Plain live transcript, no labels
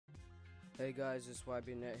Hey guys, it's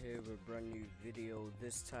YBNet here with a brand new video.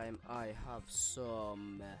 This time I have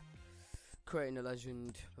some creating a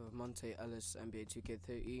legend of Monta, Ellis, NBA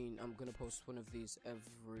 2K13. I'm gonna post one of these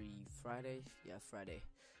every Friday. Yeah, Friday.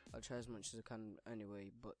 I'll try as much as I can anyway,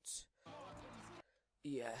 but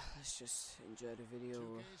yeah, let's just enjoy the video.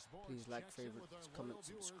 Please like, favorite, comment,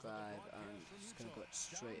 subscribe, and just gonna go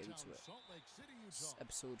straight into it. It's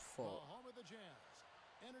episode 4.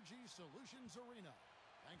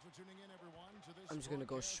 Thanks for tuning in, everyone, to this. I'm just gonna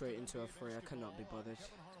go straight into a free. I cannot be bothered.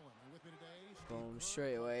 Boom,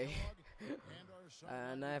 straight away.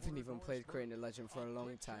 And I haven't even played Creating a Legend for a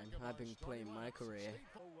long time. I've been playing my career.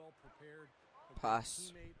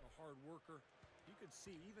 Pass.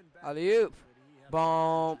 Alley-oop.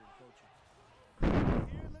 Boom.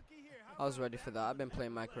 I was ready for that. I've been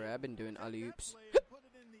playing my career. I've been doing alley-oops.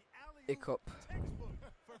 Hiccup.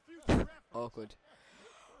 Awkward.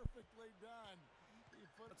 Perfectly done.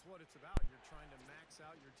 That's what it's about. You're trying to max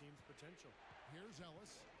out your team's potential. Here's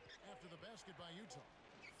Ellis after the basket by Utah.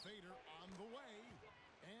 Fader on the way.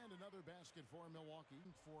 And another basket for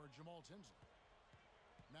Milwaukee for Jamal Tinsley.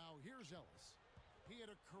 Now here's Ellis. He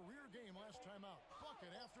had a career game last time out.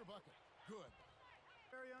 Bucket after bucket. Good.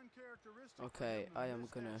 Very uncharacteristic. Okay, I am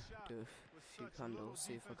gonna do a few handles,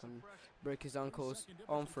 see if I can break his ankles.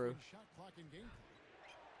 On through.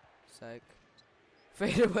 Psych.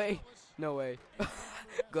 Fade away. No way.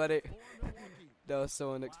 Got it. That was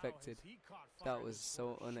so unexpected. That was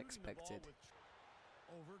so unexpected.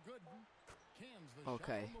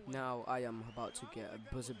 Okay, now I am about to get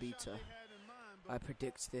a buzzer beater. I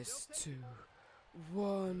predict this 2,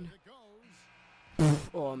 1.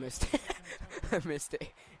 Oh, I missed it. I missed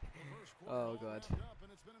it. Oh god.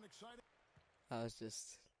 I was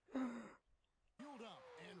just.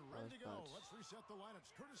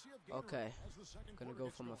 Okay, I'm gonna go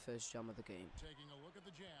for my first jam of the game.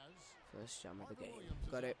 First jam of the game.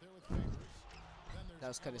 Got it. That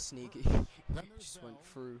was kind of sneaky. Just went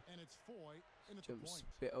through. Jumps a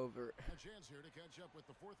bit over it.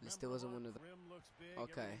 This still wasn't one of the.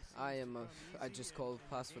 Okay, I just called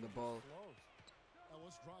pass for the ball.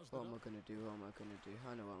 What am I gonna do? What am I gonna do?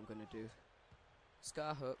 I know what I'm gonna do.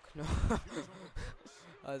 Scar hook. No.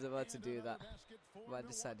 I was about to do that, but I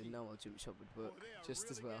decided no, I'll jump shot would work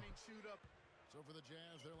just as well. So for the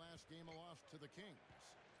Jazz, their last game a loss to the Kings.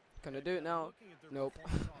 Can I do it now? Nope.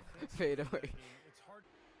 Fade away.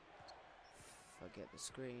 If I get the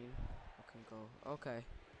screen, I can go. Okay.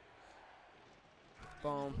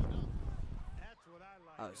 Boom.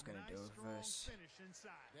 I was gonna do a reverse.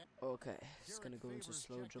 Okay, it's gonna go into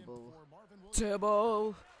slow dribble.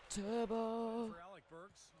 Turbo! Turbo!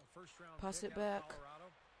 Pass it back.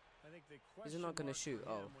 Is it not gonna shoot?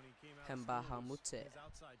 Oh. Hemba Hamute.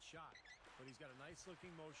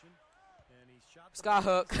 Scar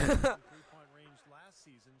hook!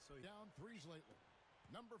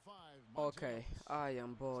 Okay, I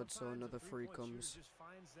am bored, so another free comes.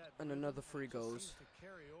 And another free goes.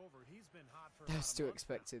 That's too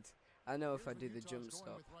expected. I know if I do the jump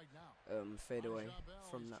stop, fade away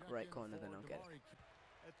from that right corner, then I'll get it.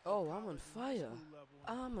 Oh, I'm on fire.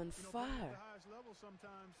 I'm on fire.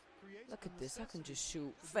 Look at this, I can just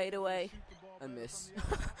shoot. Fade away. I miss.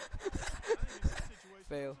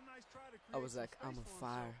 Fail. I was like, I'm on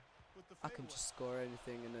fire. I can just score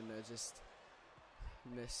anything, and then I just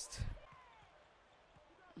missed.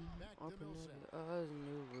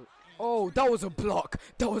 Oh, that was a block.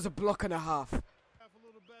 That was a block and a half. A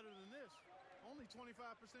little better than this. Only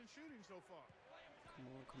 25% shooting so far. Come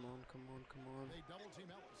on, come on, come on, come on.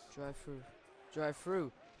 Drive through. Drive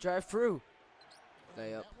through. Drive through.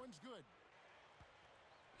 Layup.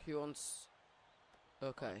 He wants.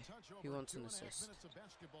 Okay. He wants an assist.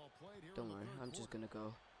 Don't worry. I'm just gonna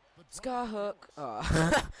go. Sky hook. Oh.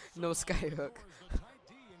 No sky hook.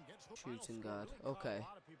 Shooting guard. Okay.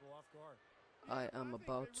 I am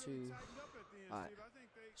about to. Alright.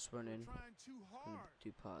 Just run in and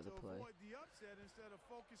do part of the play.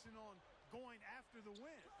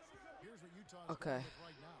 Okay.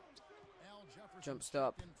 Jump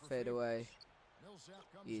stop. Fade away.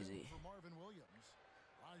 Easy.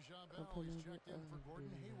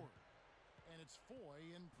 And it's Foy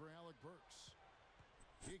in for Alec Burks.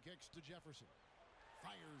 He kicks to Jefferson.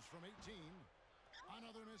 Fires from 18.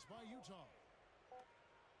 Another miss by Utah.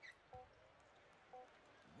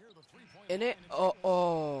 Near the in it? Oh,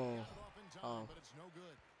 oh. Oh.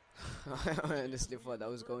 I honestly thought that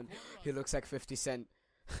was going. He looks like 50 Cent.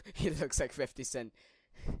 He looks like 50 Cent.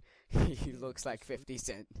 He looks like 50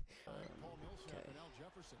 Cent. Okay.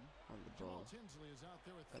 On the ball.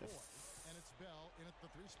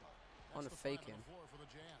 I want to fake him.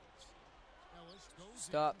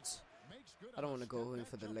 Stopped. good. I don't want to go in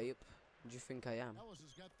for the layup. Do you think I am? Ellis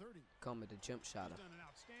has got 30. Come with the jump shot. He's done an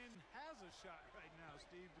outstanding. Has a shot right now,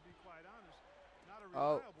 Steve. To be quite honest, not a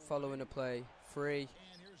Oh, reliable following one. a play. 3. And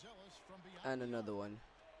here's Ellis from beyond And the another arc. one.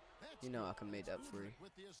 That's You know I good. can make that 3.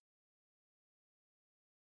 With the